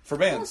for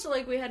bands. also,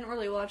 like we hadn't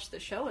really watched the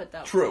show at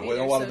that True, point.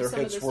 and a either, lot so of their some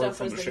hits of the were stuff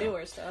from was the the show.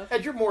 newer stuff.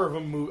 And you're more of a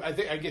movie.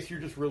 I guess you're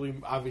just really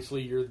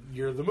obviously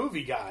you're the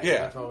movie guy. Yeah,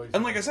 That's always,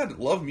 and like I said,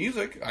 love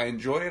music. I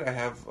enjoy it. I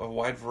have a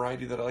wide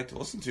variety that I like to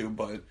listen to,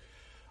 but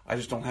I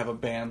just don't have a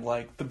band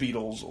like the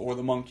Beatles or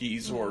the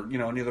Monkees or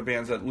any other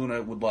bands that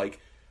Luna would like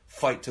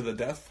fight to the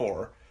death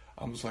for.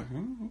 I'm just like,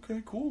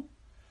 okay, cool.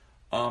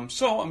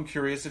 So I'm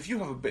curious if you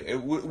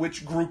have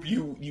which group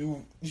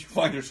you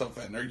find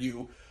yourself in. Are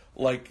you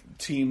like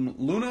Team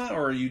Luna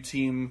or are you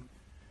Team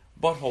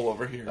Butthole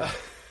over here?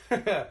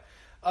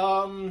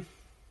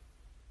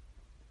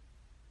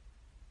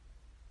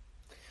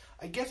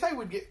 I guess I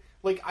would get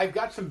like I've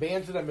got some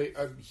bands that I'm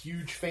a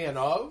huge fan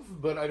of,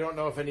 but I don't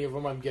know if any of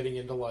them I'm getting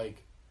into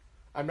like.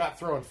 I'm not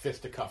throwing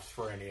fisticuffs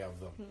for any of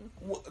them.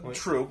 Well,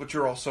 true, but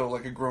you're also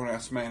like a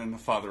grown-ass man and a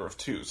father of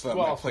two, so that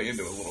Well, might play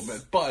into it a little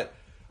bit. But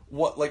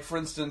what, like for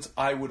instance,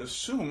 I would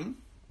assume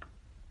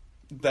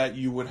that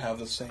you would have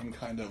the same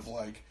kind of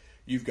like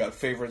you've got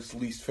favorites,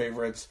 least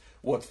favorites.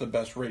 What's the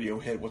best radio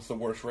hit? What's the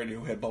worst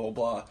radio hit? Blah blah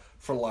blah.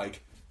 For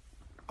like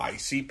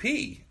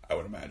ICP, I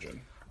would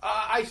imagine.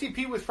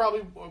 ICP was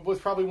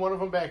probably one of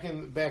them back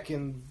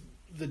in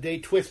the day.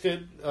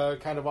 Twisted,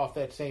 kind of off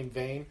that same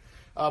vein.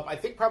 I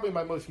think probably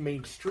my most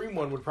mainstream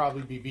one would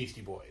probably be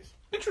Beastie Boys.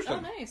 Interesting. Oh,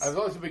 nice. I was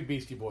always a big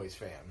Beastie Boys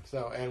fan,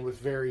 and was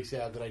very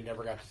sad that I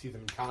never got to see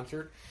them in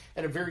concert.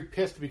 And I'm very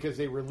pissed because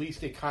they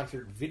released a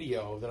concert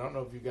video that I don't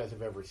know if you guys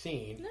have ever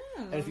seen.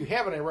 No. And if you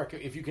haven't,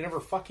 if you can ever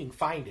fucking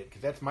find it,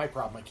 because that's my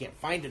problem, I can't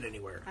find it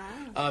anywhere.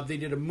 They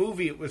did a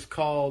movie. It was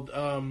called.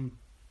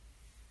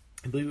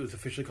 I believe it was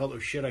officially called "Oh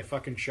Shit, I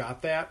Fucking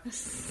Shot That."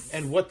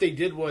 And what they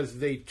did was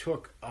they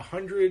took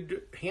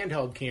 100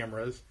 handheld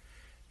cameras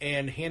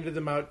and handed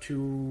them out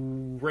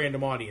to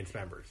random audience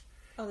members.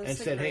 Oh, that's and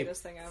the said, "Hey,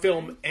 greatest thing ever."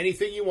 film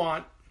anything you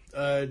want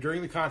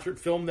during the concert.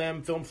 Film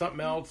them. Film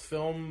something else.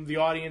 Film the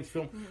audience.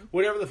 Film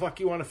whatever the fuck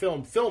you want to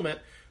film. Film it.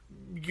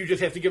 you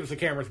just have to give us the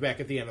cameras back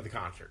at the end of the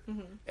concert.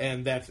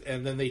 And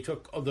then they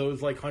took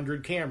those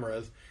 100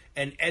 cameras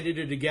and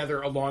edited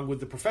together along with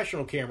the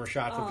professional camera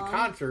shots of the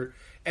concert,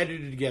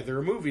 edited together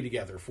a movie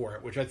together for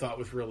it, which I thought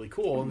was really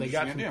cool. And they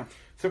got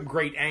some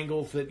great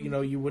angles that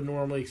you wouldn't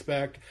normally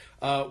expect.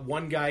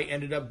 One guy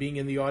ended up being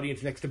in the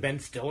audience next to Ben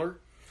Stiller.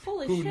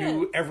 Holy who shit.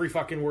 knew every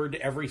fucking word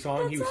to every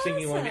song. That's he was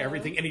singing along to awesome.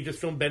 everything, and he just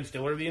filmed Ben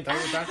Stiller the entire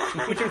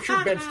time, which I'm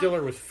sure Ben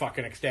Stiller was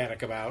fucking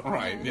ecstatic about.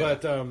 Right, yeah.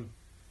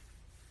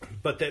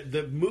 But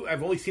the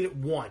I've only seen it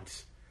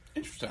once.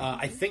 Interesting.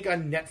 I think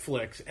on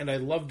Netflix, and I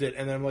loved it.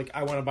 And then I'm like,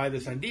 I want to buy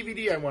this on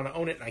DVD. I want to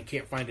own it, and I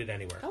can't find it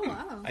anywhere. Oh,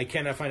 wow. I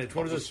cannot find it. It's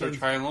one of those Search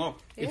things. high and low.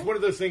 It's one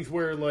of those things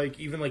where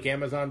even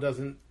Amazon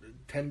doesn't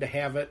tend to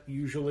have it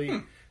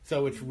usually.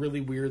 So it's really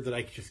weird that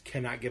I just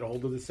cannot get a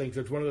hold of this thing. So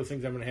it's one of those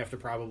things I'm going to have to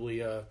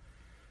probably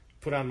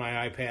put on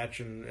my eye patch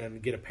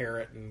and get a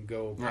parrot and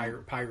go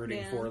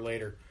pirating for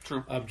later.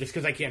 True. Just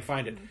because I can't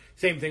find it.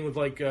 Same thing with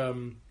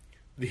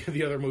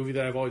the other movie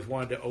that I've always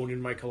wanted to own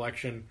in my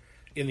collection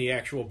in the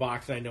actual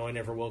box, and I know I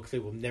never will because they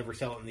will never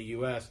sell it in the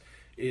U.S.,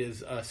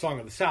 is Song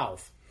of the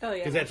South. Oh, yeah.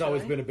 Because that's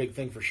always naturally. been a big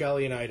thing for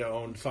Shelley and I to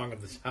own Song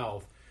of the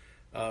South,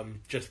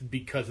 just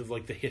because of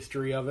the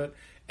history of it,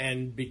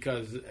 and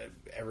because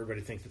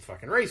everybody thinks it's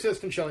fucking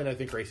racist, and Shelley and I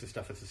think racist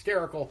stuff is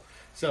hysterical.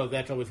 So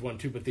that's always one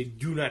too. But they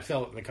do not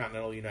sell it in the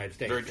continental United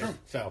States. Very true.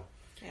 So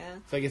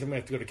I guess I'm gonna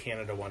have to go to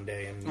Canada one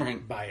day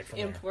and buy it from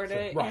Import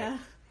there. it, So, right. yeah.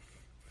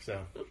 So.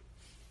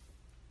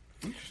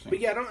 Interesting. But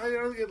yeah, I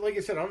don't. Like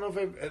I said, I don't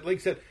know if I've. Like I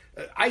said,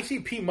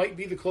 ICP might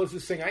be the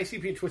closest thing.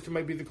 ICP and Twisted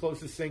might be the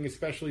closest thing,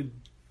 especially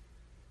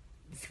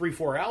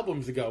 3-4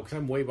 albums ago, because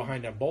I'm way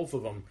behind on both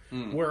of them.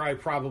 Where I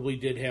probably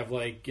did have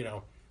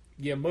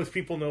most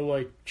people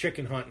know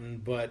Chicken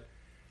Hunting, but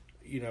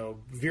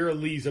Vera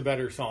Lee's a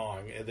better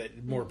song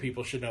that more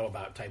people should know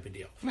about, type of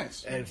deal.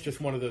 Nice. And it's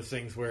just one of those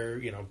things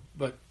where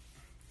but.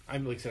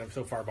 I'm like I said, I'm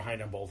so far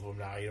behind on both of them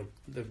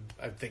now.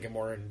 I'm thinking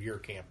more in your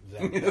camp,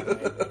 Zach.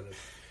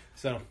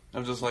 So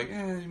I'm just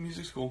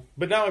music's cool.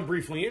 but now I'm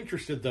briefly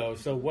interested, though.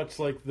 So what's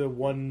the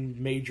one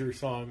major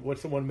song?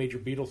 What's the one major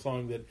Beatles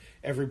song that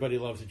everybody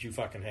loves that you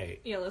fucking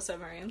hate? Yellow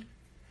Submarine.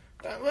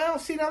 Well,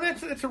 see, now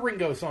that's a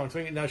Ringo song.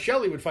 So now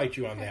Shelley would fight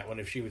you on that one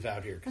if she was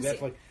out here, because that's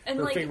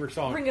her favorite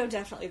song. Ringo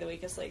definitely the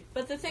weakest link.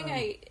 But the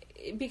thing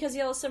because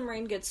Yellow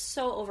Submarine gets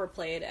so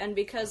overplayed, and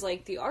because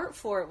the art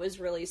for it was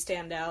really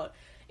stand out,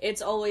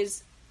 it's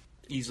always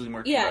Easily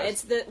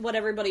merchandised. yeah, it's what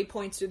everybody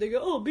points to. They go,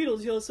 "Oh,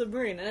 Beatles, Yellow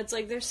Submarine," and it's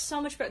there's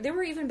so much better. There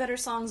were even better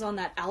songs on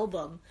that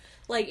album.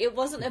 It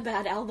wasn't a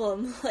bad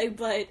album,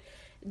 but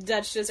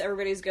that's just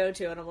everybody's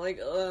go-to, and I'm like,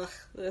 ugh,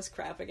 this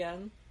crap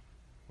again.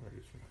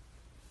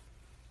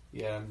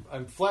 Yeah,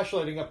 I'm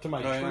flashlighting up to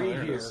my tree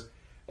there it here, is.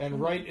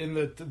 and right in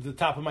the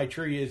top of my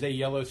tree is a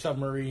Yellow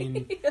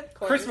Submarine Of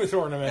course. Christmas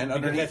ornament. And because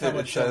underneath that's how it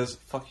much says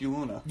 "Fuck you,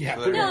 Luna." Yeah.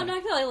 So there you No, go.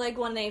 not really.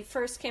 When they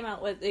first came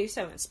out with, they used to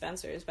have them at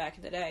Spencer's back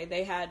in the day.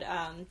 They had,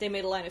 they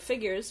made a line of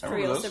figures I for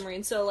remember Yellow those.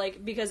 Submarine. So,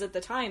 because at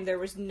the time there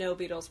was no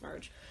Beatles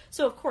merch.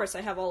 So, of course,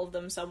 I have all of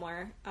them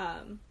somewhere.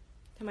 That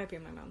might be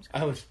in my mom's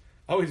car.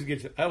 I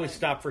always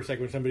stop for a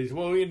second when somebody's,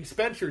 well, in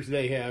Spencer's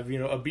they have,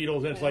 a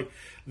Beatles, and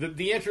it's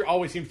the answer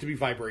always seems to be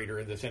vibrator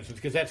in this instance,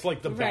 because that's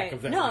the back Right.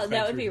 of that. No,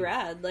 that would be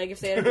rad.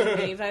 If they had a big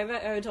mini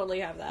vibe, I would totally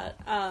have that.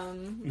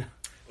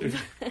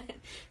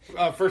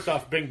 First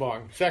off, Bing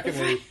Bong.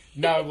 Secondly,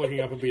 now I'm looking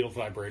up a Beatles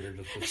vibrator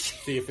just to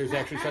see if there's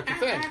actually such a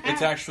thing.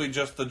 It's actually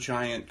just the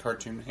giant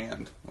cartoon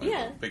hand,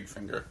 Yeah. a big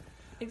finger.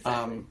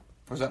 Exactly.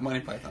 Or is that Monty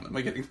Python? Am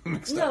I getting them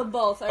mixed No, up?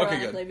 both, Okay,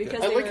 ironically, good, because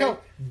good. I they like were how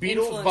Beatles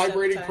influenced at the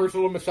vibrating time.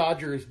 personal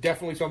massager is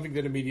definitely something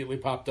that immediately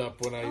popped up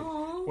when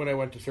Aw. I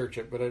went to search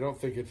it, but I don't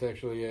think it's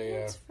actually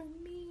a. It's for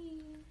me.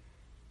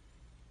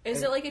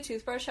 Is it like a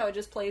toothbrush? How it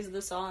just plays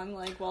the song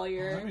while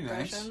you're that'd be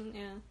nice. brushing?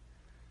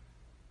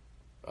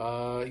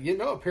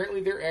 Yeah.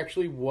 Apparently there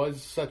actually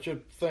was such a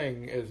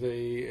thing as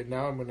a. And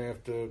now I'm going to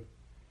have to.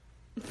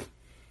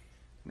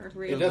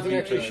 It doesn't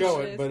actually show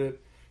it, but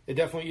it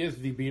definitely is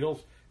the Beatles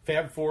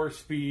Fab 4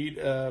 Speed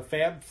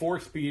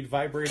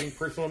vibrating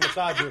personal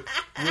massager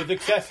with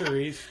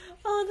accessories.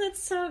 Oh,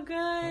 that's so good.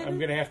 I'm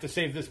going to have to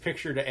save this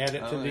picture to add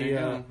it to there the you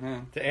go,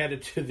 yeah. to add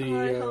it to the.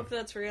 I hope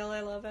that's real. I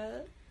love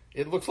it.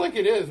 It looks like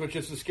it is, which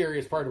is the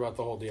scariest part about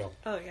the whole deal.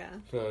 Oh yeah.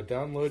 So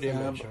download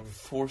image. Fab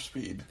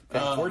 4-speed.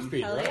 Fab 4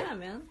 Speed, Hell right? yeah,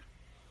 man.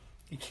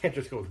 You can't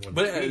just go with one.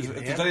 But speed, if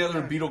man. there's any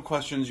other Beatle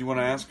questions you want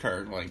to ask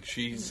her,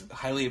 she's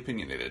highly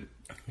opinionated.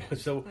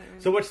 So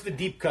what's the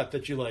deep cut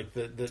that you like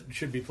that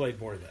should be played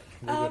more then?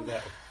 We'll go to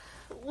that.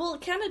 Well,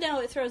 kind of now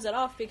it throws it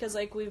off because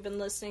we've been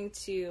listening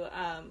to.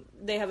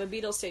 They have a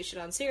Beatles station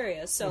on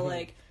Sirius, so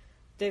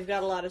they've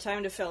got a lot of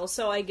time to fill.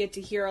 So I get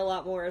to hear a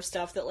lot more of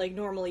stuff that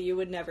normally you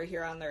would never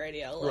hear on the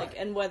radio. Right.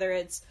 And whether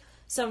it's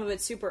some of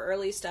it's super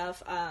early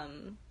stuff.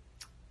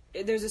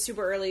 There's a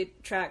super early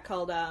track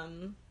called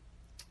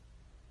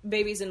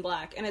Babies in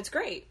Black, and it's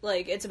great.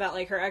 It's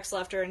about her ex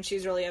left her and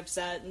she's really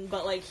upset,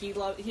 but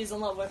he's in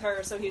love with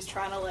her, so he's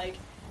trying to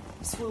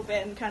swoop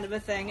in, kind of a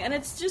thing. And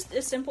it's just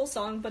a simple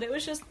song, but it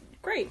was just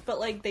great.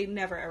 But they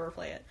never ever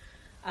play it.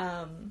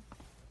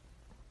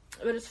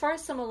 But as far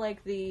as some of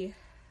the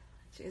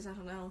Jeez, I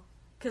don't know.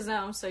 Because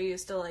now I'm so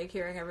used to, like,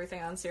 hearing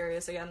everything on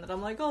Sirius again that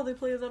I'm like, oh, they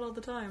play that all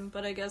the time.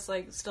 But I guess,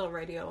 like, still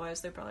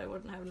radio-wise, they probably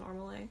wouldn't have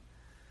normally.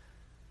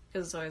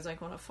 Because it's always,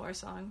 like, one of 4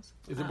 songs.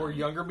 Is it more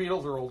younger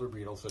Beatles or older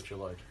Beatles that you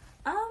like?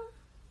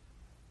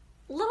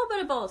 A little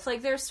bit of both.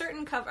 Like, there's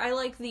certain I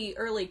like the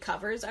early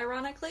covers,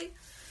 ironically.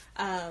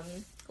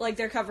 Like,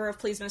 their cover of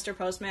Please Mr.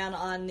 Postman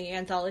on the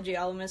Anthology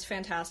album is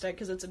fantastic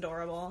because it's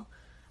adorable.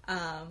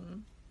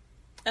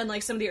 And,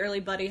 like, some of the early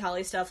Buddy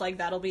Holly stuff, like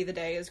That'll Be the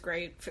Day is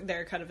great for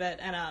their cut of it.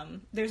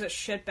 And there's a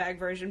shitbag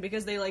version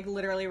because they, like,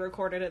 literally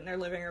recorded it in their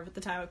living room at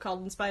the time. It's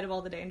called In Spite of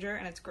All the Danger,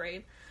 and it's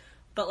great.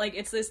 But, like,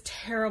 it's this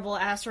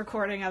terrible-ass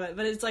recording of it,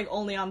 but it's, like,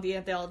 only on the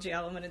Anthology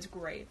album, and it's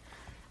great.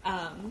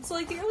 So,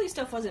 like, the early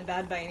stuff wasn't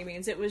bad by any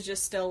means. It was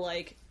just still,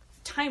 like,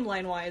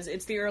 timeline-wise,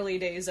 it's the early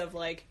days of,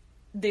 like,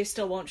 they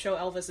still won't show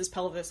Elvis's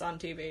pelvis on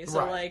TV. So,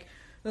 Right.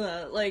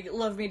 like,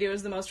 Love Me Do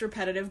is the most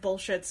repetitive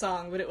bullshit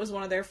song, but it was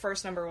one of their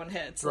first #1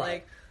 hits.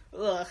 Right.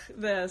 Like,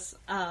 this.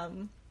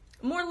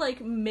 More,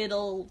 like,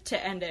 middle to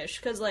end-ish,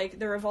 because, like,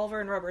 the Revolver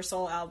and Rubber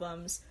Soul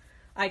albums,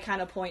 I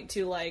kind of point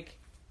to, like,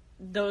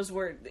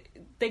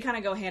 they kind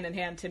of go hand in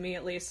hand to me,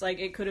 at least. Like,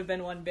 it could have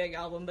been one big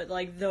album, but,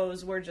 like,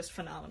 those were just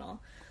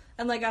phenomenal.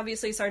 And, like,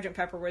 obviously Sgt.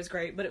 Pepper was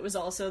great, but it was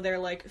also their,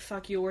 like,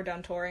 fuck you, we're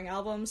done touring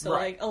album. So,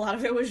 Right. like, a lot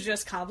of it was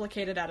just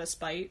complicated out of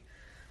spite.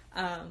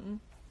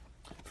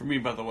 For me,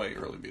 by the way,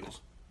 early Beatles.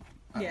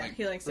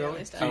 He likes the Really?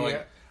 early stuff.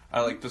 Yeah.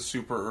 I like the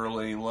super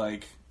early,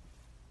 like,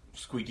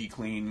 squeaky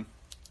clean.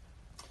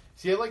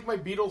 See, I like my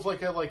Beatles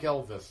like I like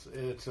Elvis.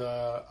 It's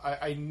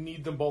I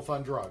need them both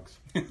on drugs.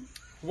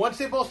 Once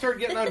they both started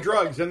getting on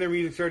drugs, then their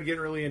music started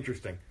getting really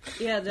interesting.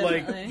 Yeah,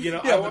 definitely. Like, you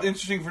know, Yeah, but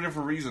interesting for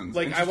different reasons.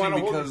 Like, I interesting wanna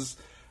hold- because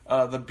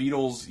the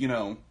Beatles, you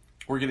know,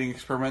 were getting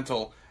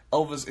experimental.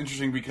 Elvis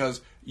interesting because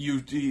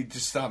he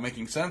just stopped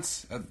making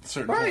sense at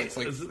certain Right. points.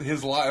 Like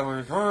his life,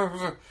 like,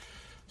 oh,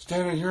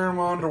 standing here in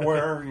my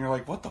underwear, and you're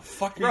like, what the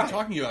fuck are Right. you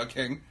talking about,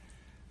 King?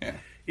 Yeah.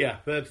 Yeah,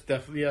 that's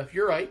definitely, yeah,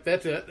 you're right.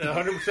 That's it.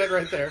 100%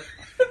 right there.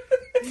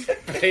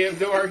 I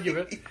have no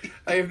argument.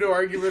 I have no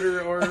argument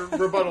or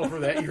rebuttal for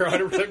that. You're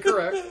 100%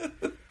 correct.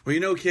 Well, you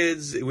know,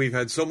 kids, we've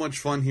had so much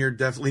fun here,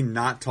 definitely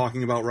not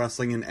talking about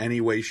wrestling in any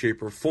way,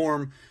 shape, or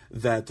form,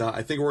 that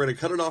I think we're going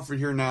to cut it off for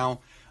here now,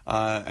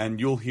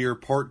 and you'll hear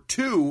part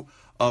 2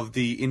 of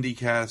the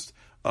IndieCast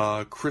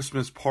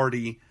Christmas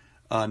party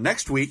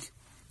next week,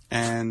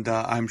 and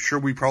I'm sure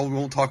we probably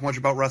won't talk much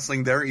about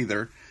wrestling there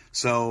either.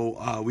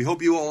 So we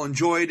hope you all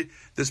enjoyed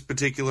this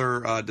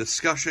particular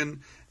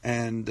discussion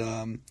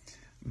and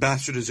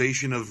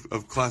bastardization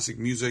of classic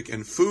music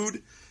and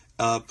food.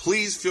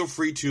 Please feel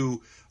free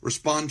to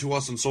respond to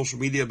us on social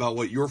media about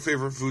what your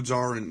favorite foods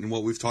are and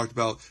what we've talked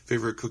about,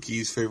 favorite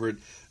cookies, favorite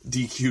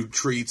DQ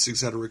treats,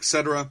 etc.,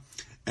 etc.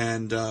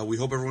 And we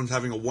hope everyone's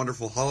having a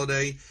wonderful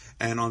holiday.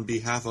 And on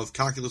behalf of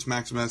Calculus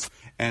Maximus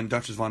and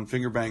Duchess von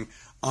Fingerbang,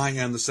 I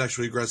am the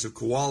sexually aggressive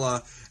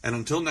koala. And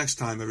until next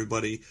time,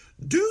 everybody,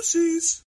 deuces!